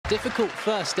difficult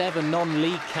first ever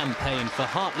non-league campaign for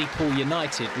Hartlepool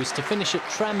United was to finish at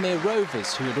Tranmere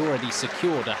Rovers, who had already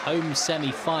secured a home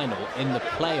semi-final in the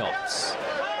playoffs.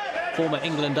 Former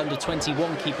England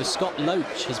under-21 keeper Scott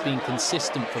Loach has been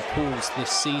consistent for Pools this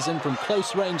season. From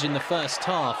close range in the first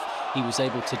half, he was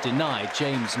able to deny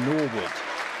James Norwood.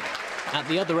 At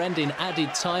the other end, in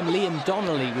added time, Liam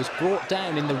Donnelly was brought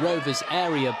down in the Rovers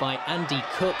area by Andy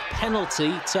Cook.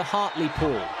 Penalty to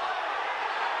Hartlepool.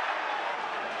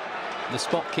 The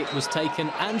spot kick was taken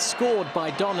and scored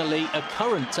by Donnelly, a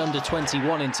current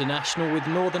under-21 international with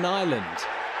Northern Ireland.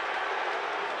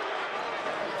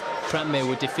 Tranmere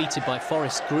were defeated by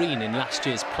Forest Green in last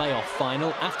year's playoff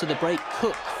final. After the break,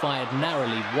 Cook fired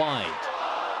narrowly wide.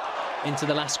 Into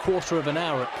the last quarter of an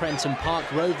hour at Prenton Park,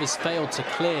 Rovers failed to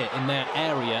clear in their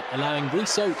area, allowing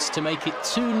Rhys Oates to make it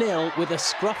 2-0 with a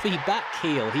scruffy back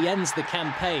heel. He ends the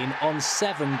campaign on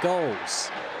 7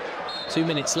 goals. 2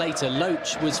 minutes later,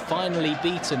 Loach was finally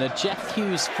beaten. A Jeff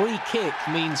Hughes free kick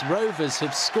means Rovers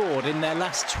have scored in their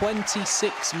last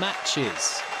 26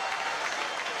 matches.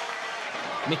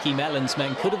 Micky Mellon's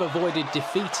men could have avoided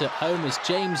defeat at home as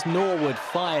James Norwood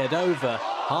fired over.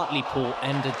 Hartlepool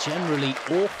end a generally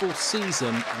awful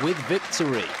season with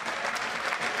victory.